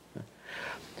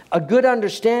 A good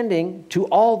understanding to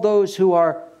all those who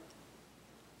are,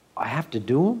 I have to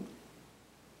do them.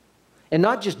 And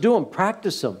not just do them,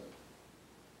 practice them.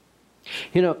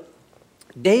 You know,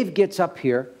 Dave gets up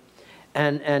here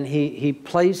and he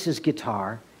plays his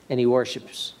guitar and he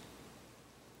worships.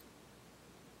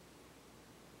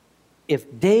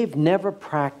 If Dave never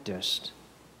practiced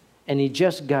and he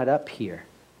just got up here,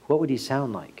 what would he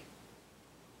sound like?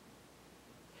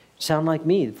 Sound like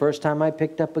me the first time I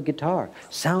picked up a guitar.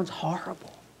 Sounds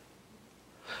horrible.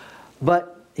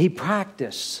 But he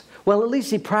practiced. Well, at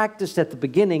least he practiced at the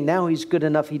beginning. Now he's good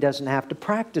enough he doesn't have to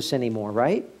practice anymore,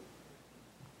 right?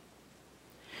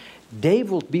 Dave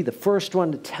will be the first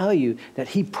one to tell you that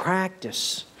he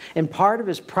practiced. And part of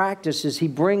his practice is he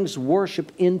brings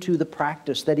worship into the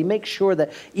practice, that he makes sure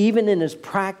that even in his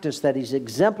practice that he's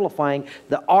exemplifying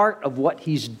the art of what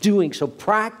he's doing. So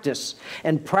practice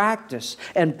and practice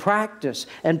and practice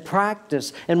and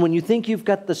practice. And when you think you've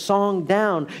got the song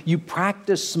down, you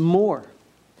practice more.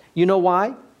 You know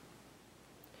why?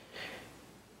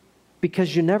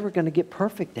 Because you're never going to get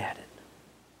perfect at it.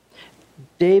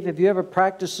 Dave, have you ever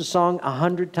practiced a song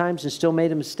 100 times and still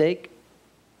made a mistake?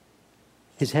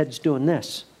 His head's doing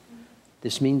this.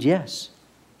 This means yes.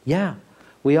 Yeah,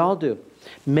 we all do.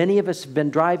 Many of us have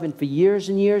been driving for years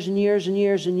and years and years and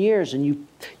years and years, and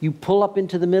you pull up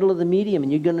into the middle of the medium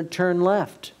and you're going to turn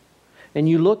left. And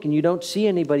you look and you don't see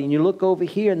anybody, and you look over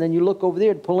here and then you look over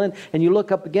there to pull in, and you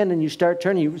look up again and you start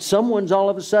turning. Someone's all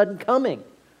of a sudden coming.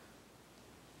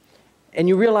 And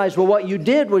you realize, well, what you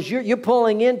did was you're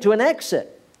pulling into an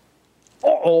exit.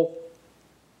 Uh-oh.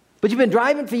 But you've been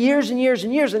driving for years and years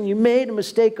and years, and you made a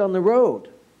mistake on the road.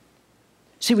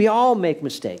 See, we all make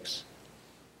mistakes.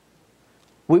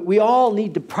 We all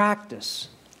need to practice.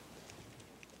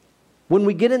 When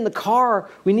we get in the car,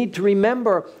 we need to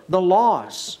remember the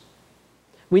laws.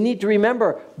 We need to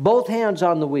remember both hands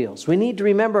on the wheels. We need to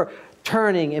remember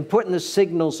turning and putting the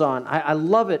signals on. I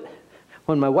love it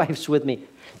when my wife's with me.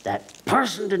 That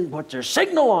person didn't put their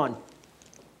signal on.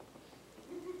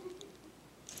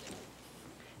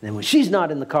 And then when she's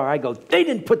not in the car, I go, they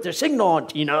didn't put their signal on,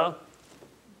 Tina.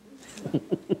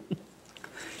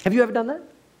 Have you ever done that?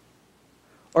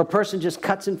 Or a person just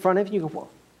cuts in front of you and you go,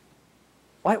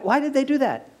 well, why did they do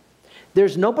that?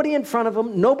 There's nobody in front of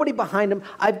them, nobody behind them.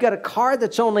 I've got a car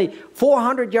that's only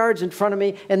 400 yards in front of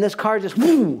me, and this car just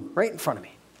whoo, right in front of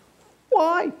me.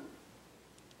 Why?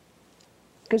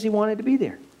 Because he wanted to be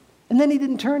there. And then he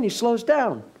didn't turn, he slows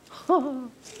down.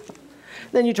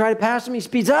 Then you try to pass him, he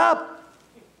speeds up.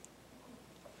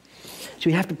 So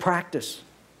you have to practice.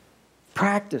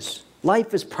 Practice.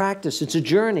 Life is practice. It's a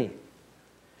journey.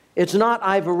 It's not,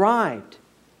 I've arrived.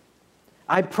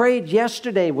 I prayed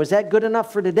yesterday. Was that good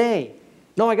enough for today?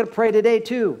 No, I got to pray today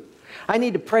too. I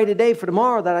need to pray today for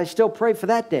tomorrow that I still pray for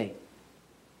that day.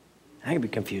 That can be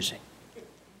confusing.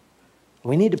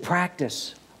 We need to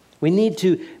practice. We need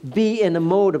to be in a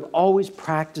mode of always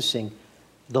practicing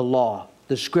the law,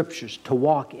 the scriptures, to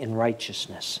walk in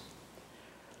righteousness.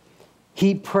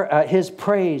 His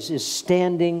praise is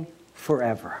standing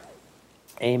forever.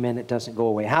 Amen. It doesn't go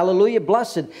away. Hallelujah.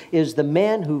 Blessed is the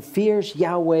man who fears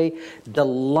Yahweh,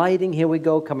 delighting. Here we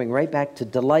go, coming right back to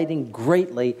delighting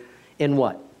greatly in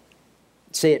what?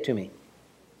 Say it to me.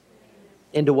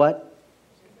 Into what?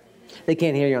 They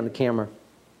can't hear you on the camera.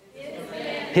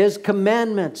 His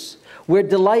commandments. We're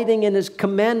delighting in His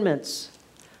commandments.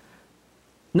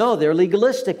 No, they're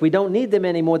legalistic. We don't need them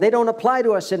anymore. They don't apply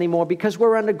to us anymore because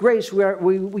we're under grace.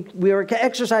 We are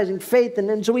exercising faith,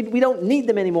 and so we don't need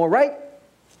them anymore, right?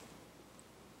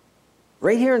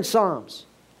 Right here in Psalms,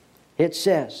 it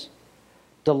says,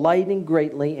 delighting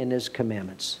greatly in His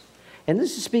commandments. And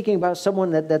this is speaking about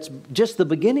someone that's just the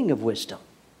beginning of wisdom.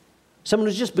 Someone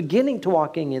who's just beginning to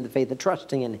walking in the faith and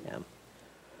trusting in Him.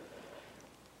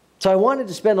 So I wanted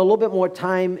to spend a little bit more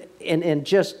time in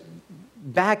just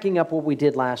backing up what we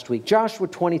did last week. Joshua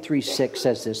 23:6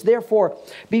 says this, "Therefore,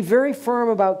 be very firm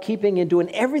about keeping and doing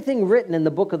everything written in the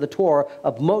book of the Torah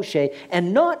of Moshe,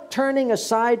 and not turning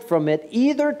aside from it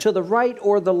either to the right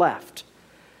or the left."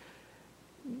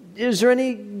 Is there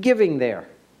any giving there?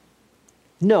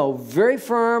 No, very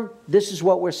firm. This is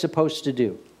what we're supposed to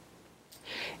do.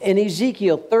 In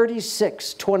Ezekiel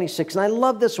 36:26, and I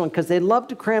love this one because they love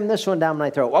to cram this one down my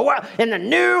throat. Well, in the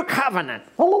new covenant.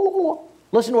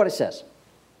 Listen to what it says.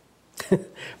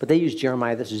 But they use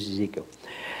Jeremiah. This is Ezekiel.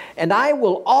 "And I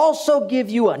will also give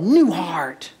you a new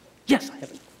heart." Yes, I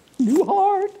have a new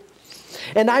heart.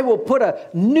 "And I will put a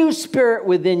new spirit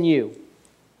within you."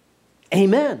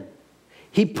 Amen.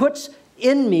 He puts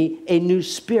in me a new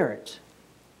spirit.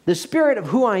 The spirit of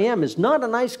who I am is not a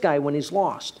nice guy when he's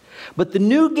lost. But the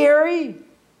new Gary,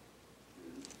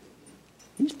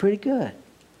 he's pretty good.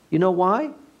 You know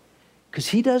why? Because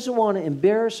he doesn't want to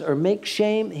embarrass or make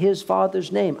shame his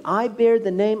Father's name. I bear the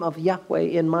name of Yahweh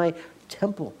in my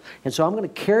temple. And so I'm going to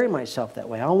carry myself that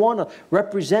way. I want to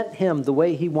represent him the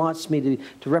way he wants me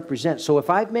to represent. So if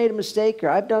I've made a mistake or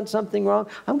I've done something wrong,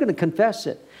 I'm going to confess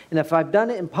it. And if I've done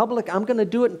it in public, I'm going to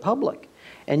do it in public.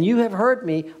 And you have heard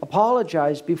me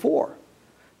apologize before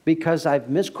because I've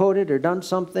misquoted or done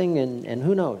something, and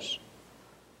who knows.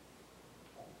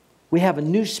 We have a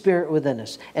new spirit within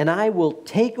us. "And I will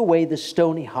take away the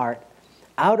stony heart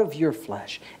out of your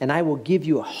flesh, and I will give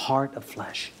you a heart of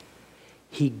flesh."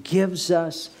 He gives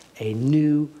us a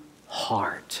new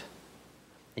heart.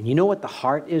 And you know what the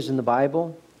heart is in the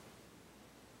Bible?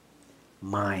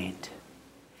 Mind.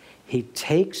 He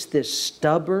takes this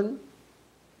stubborn,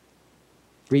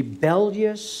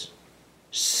 rebellious,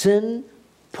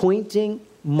 sin-pointing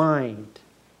mind,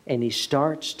 and he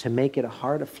starts to make it a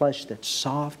heart of flesh that's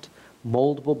soft,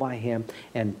 moldable by him,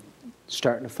 and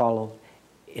starting to follow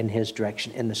in his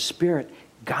direction. And the Spirit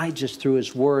guides us through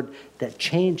his word that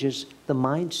changes the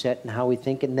mindset and how we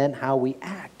think and then how we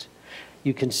act.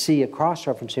 You can see a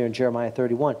cross-reference here in Jeremiah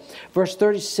 31. Verse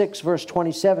 36, verse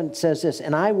 27 says this,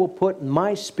 "And I will put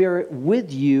my spirit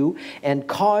with you and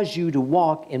cause you to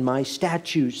walk in my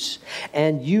statutes,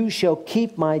 and you shall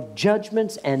keep my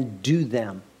judgments and do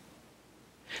them."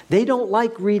 They don't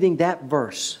like reading that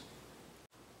verse.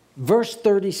 Verse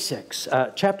 36,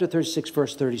 chapter 36,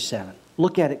 verse 37.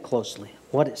 Look at it closely,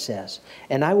 what it says.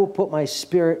 "And I will put my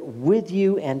spirit with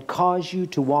you and cause you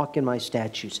to walk in my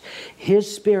statutes."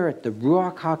 His spirit, the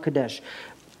Ruach HaKodesh.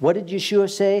 What did Yeshua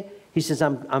say? He says,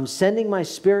 I'm sending my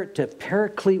spirit to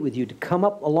paraclete with you, to come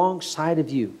up alongside of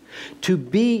you, to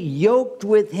be yoked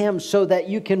with him so that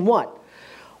you can what?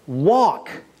 Walk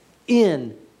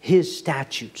in his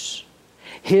statutes,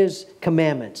 his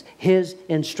commandments, his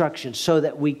instructions, so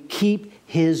that we keep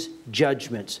his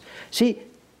judgments. See,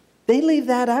 they leave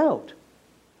that out.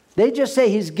 They just say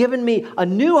he's given me a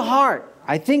new heart.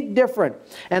 I think different.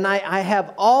 And I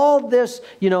have all this,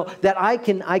 that I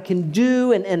can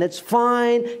do, and it's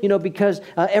fine, because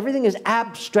everything is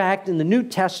abstract in the New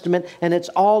Testament, and it's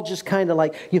all just kind of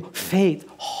like, faith,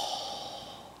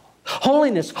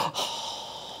 holiness.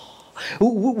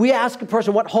 We ask a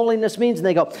person what holiness means, and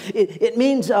they go, it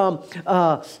means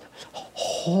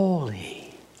holy.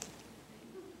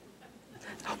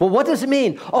 Well, what does it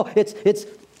mean? Oh, it's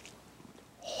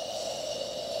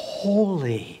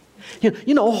holy.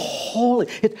 Holy.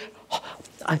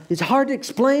 It's hard to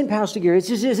explain, Pastor Gary. It's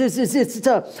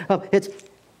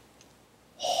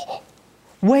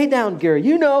way down, Gary.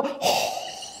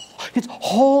 It's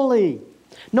holy.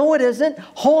 No, it isn't.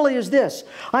 Holy is this.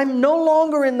 I'm no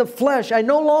longer in the flesh. I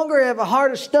no longer have a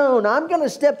heart of stone. I'm going to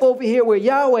step over here where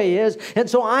Yahweh is. And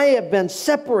so I have been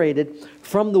separated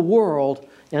from the world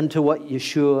into what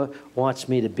Yeshua wants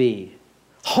me to be.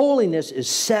 Holiness is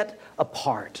set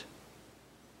apart.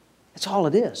 That's all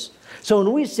it is. So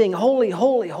when we sing, holy,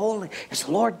 holy, holy, it's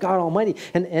the Lord God Almighty.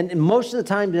 And most of the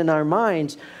times in our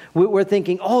minds, we're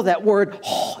thinking, oh, that word,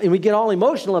 and we get all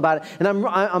emotional about it. And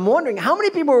I'm wondering, how many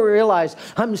people realize,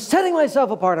 I'm setting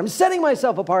myself apart, I'm setting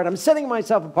myself apart, I'm setting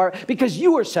myself apart, because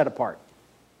you were set apart.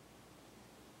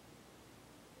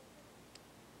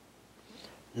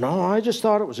 No, I just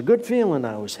thought it was a good feeling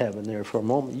I was having there for a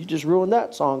moment. You just ruined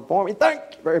that song for me. Thank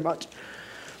you very much.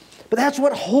 But that's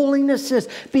what holiness is,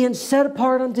 being set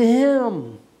apart unto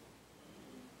Him.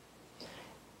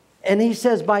 And He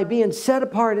says, by being set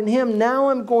apart in Him, now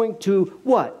I'm going to,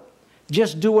 what?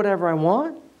 Just do whatever I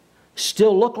want?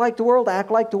 Still look like the world,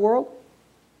 act like the world?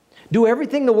 Do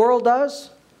everything the world does?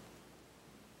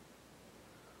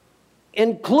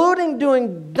 Including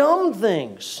doing dumb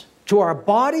things to our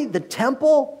body, the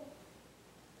temple.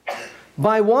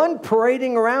 By one,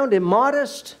 parading around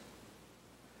immodest,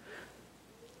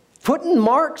 putting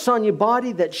marks on your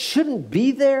body that shouldn't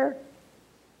be there,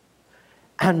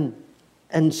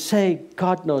 and say,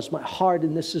 God knows my heart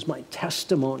and this is my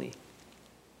testimony.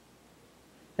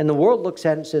 And the world looks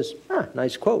at it and says,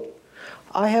 nice quote.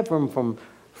 I have from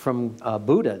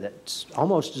Buddha that's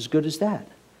almost as good as that.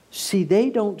 See, they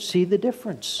don't see the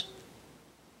difference.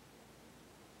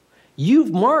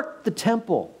 You've marked the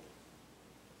temple.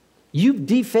 You've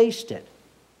defaced it.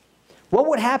 What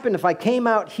would happen if I came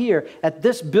out here at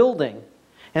this building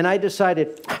and I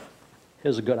decided,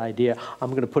 here's a good idea.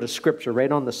 I'm going to put a scripture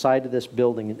right on the side of this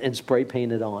building and spray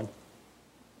paint it on.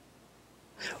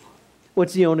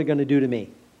 What's the owner going to do to me?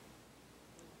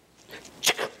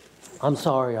 I'm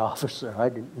sorry, officer. I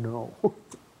didn't know.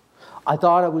 I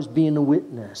thought I was being a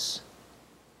witness.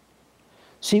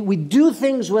 See, we do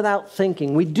things without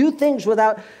thinking. We do things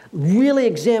without really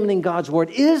examining God's Word.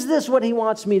 Is this what He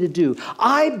wants me to do?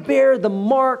 I bear the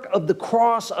mark of the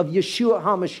cross of Yeshua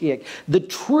HaMashiach, the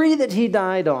tree that He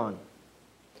died on.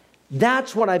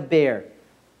 That's what I bear.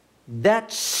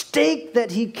 That stake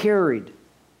that He carried.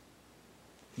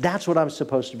 That's what I'm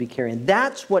supposed to be carrying.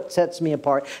 That's what sets me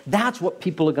apart. That's what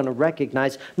people are going to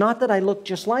recognize. Not that I look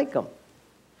just like them.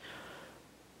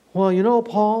 Well, you know,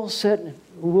 Paul said,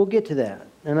 we'll get to that.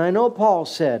 And I know Paul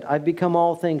said, I've become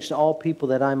all things to all people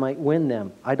that I might win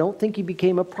them. I don't think he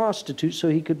became a prostitute so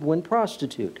he could win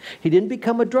prostitute. He didn't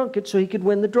become a drunkard so he could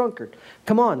win the drunkard.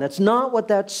 Come on, that's not what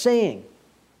that's saying.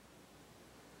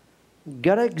 You've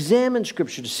got to examine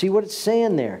Scripture to see what it's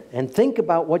saying there. And think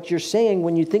about what you're saying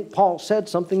when you think Paul said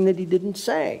something that he didn't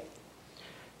say.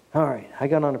 All right, I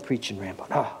got on a preaching ramble.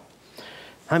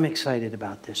 I'm excited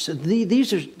about this. So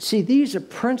these are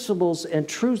principles and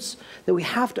truths that we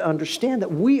have to understand,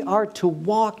 that we are to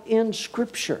walk in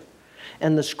Scripture.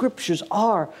 And the Scriptures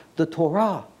are the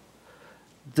Torah,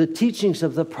 the teachings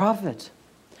of the prophet.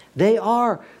 They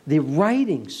are the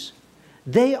writings.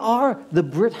 They are the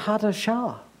Brit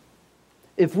Hadashah.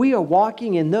 If we are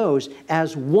walking in those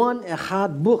as one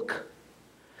Echad book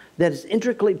that is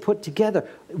intricately put together,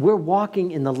 we're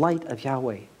walking in the light of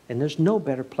Yahweh. And there's no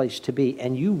better place to be.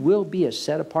 And you will be a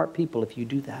set-apart people if you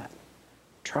do that.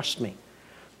 Trust me.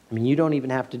 I mean, you don't even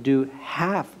have to do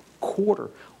half, quarter,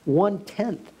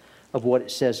 1/10 of what it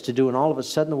says to do. And all of a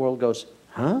sudden the world goes,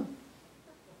 huh?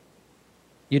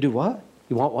 You do what?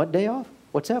 You want what day off?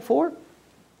 What's that for?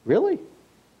 Really?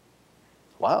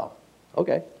 Wow.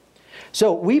 Okay.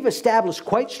 So we've established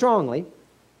quite strongly,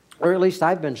 or at least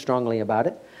I've been strongly about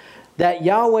it, that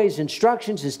Yahweh's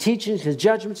instructions, His teachings, His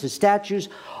judgments, His statutes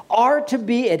are to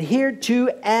be adhered to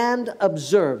and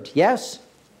observed. Yes?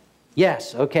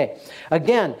 Yes. Okay.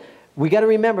 Again, we got to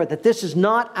remember that this is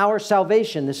not our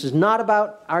salvation. This is not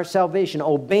about our salvation.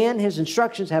 Obeying His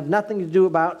instructions have nothing to do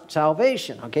about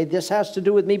salvation. Okay? This has to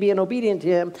do with me being obedient to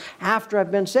Him after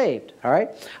I've been saved. All right?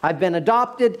 I've been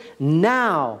adopted.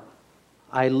 Now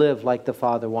I live like the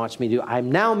Father wants me to.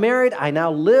 I'm now married. I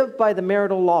now live by the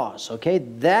marital laws. Okay?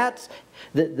 That's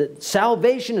the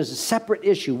salvation is a separate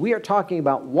issue. We are talking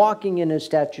about walking in His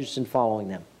statutes and following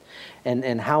them,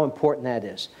 and how important that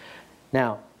is.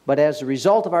 Now, but as a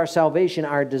result of our salvation,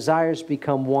 our desires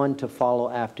become one to follow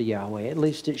after Yahweh. At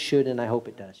least it should, and I hope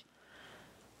it does.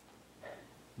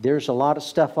 There's a lot of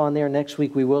stuff on there. Next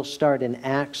week we will start in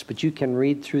Acts, but you can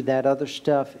read through that other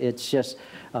stuff. It's just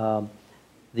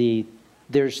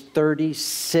there's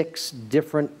 36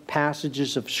 different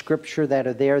passages of Scripture that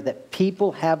are there that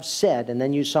people have said, and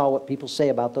then you saw what people say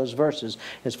about those verses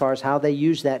as far as how they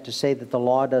use that to say that the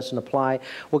law doesn't apply.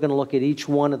 We're going to look at each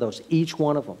one of those, each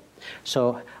one of them.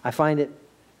 So I find it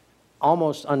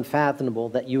almost unfathomable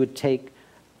that you would take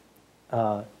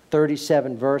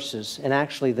 37 verses, and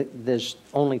actually there's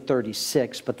only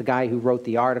 36, but the guy who wrote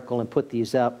the article and put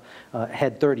these up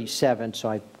had 37, so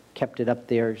I kept it up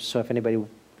there so if anybody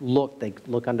they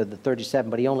look under the 37,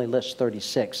 but he only lists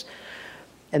 36.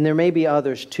 And there may be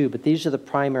others too, but these are the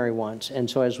primary ones. And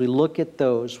so as we look at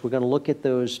those, we're going to look at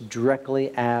those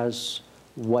directly as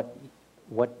what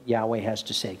Yahweh has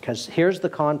to say. Because here's the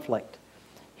conflict.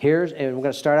 And we're going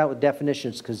to start out with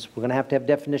definitions, because we're going to have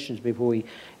definitions before we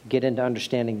get into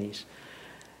understanding these.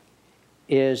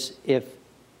 Is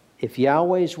if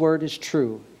Yahweh's word is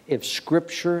true, if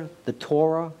Scripture, the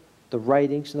Torah, the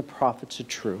writings, and the prophets are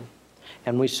true,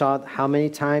 and we saw how many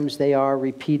times they are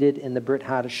repeated in the Brit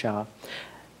Hadashah,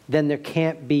 then there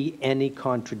can't be any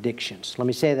contradictions. Let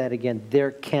me say that again. There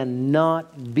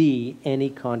cannot be any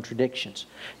contradictions.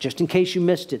 Just in case you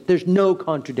missed it, there's no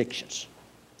contradictions.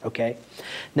 Okay?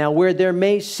 Now, where there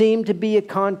may seem to be a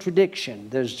contradiction,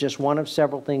 there's just one of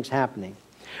several things happening.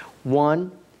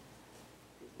 One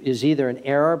is either an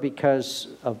error because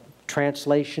of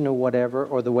translation or whatever,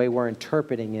 or the way we're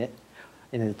interpreting it.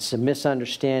 and it's a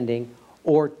misunderstanding,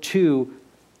 or 2,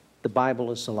 the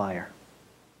Bible is a liar.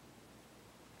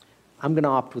 I'm going to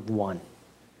opt with 1.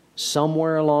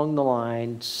 Somewhere along the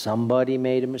line, somebody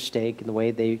made a mistake in the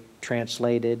way they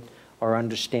translated or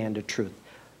understand the truth.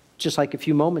 Just like a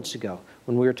few moments ago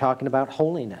when we were talking about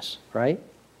holiness, right?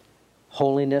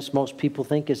 Holiness, most people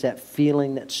think, is that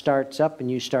feeling that starts up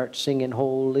and you start singing,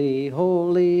 holy,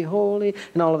 holy, holy,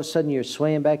 and all of a sudden you're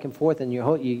swaying back and forth and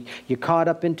you're caught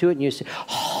up into it and you say,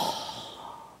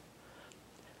 oh.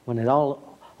 When it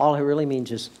all it really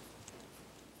means is,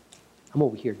 I'm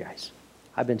over here, guys.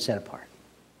 I've been set apart.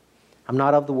 I'm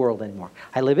not of the world anymore.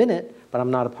 I live in it, but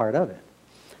I'm not a part of it.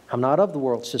 I'm not of the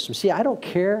world system. See, I don't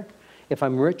care if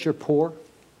I'm rich or poor.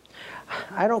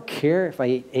 I don't care if I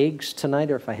ate eggs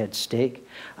tonight or if I had steak.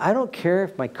 I don't care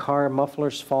if my car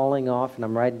muffler's falling off and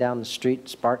I'm riding down the street,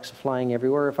 sparks are flying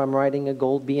everywhere, if I'm riding a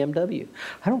gold BMW.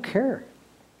 I don't care.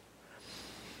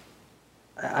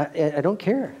 I don't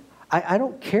care. I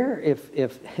don't care if,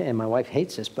 and my wife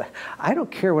hates this, but I don't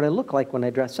care what I look like when I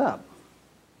dress up.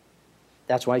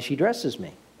 That's why she dresses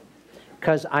me.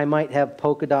 Because I might have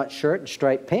polka dot shirt and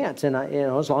striped pants, and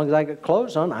as long as I got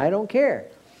clothes on, I don't care.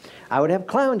 I would have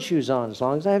clown shoes on. As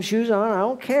long as I have shoes on, I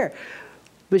don't care.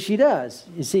 But she does.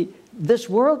 You see, this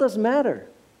world doesn't matter.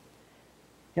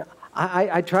 You know,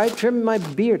 I tried trimming my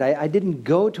beard. I didn't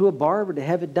go to a barber to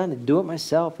have it done. I do it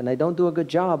myself, and I don't do a good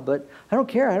job, but I don't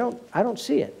care. I don't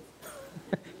see it.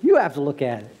 You have to look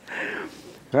at it.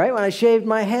 Right? When I shaved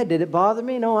my head, did it bother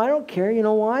me? No, I don't care. You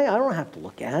know why? I don't have to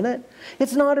look at it.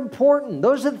 It's not important.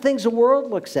 Those are the things the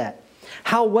world looks at.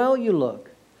 How well you look.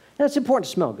 And it's important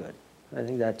to smell good. I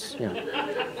think that's,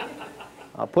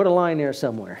 I'll put a line there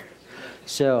somewhere.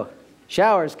 So,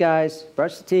 showers, guys.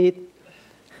 Brush the teeth.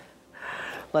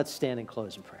 Let's stand and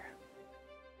close in prayer.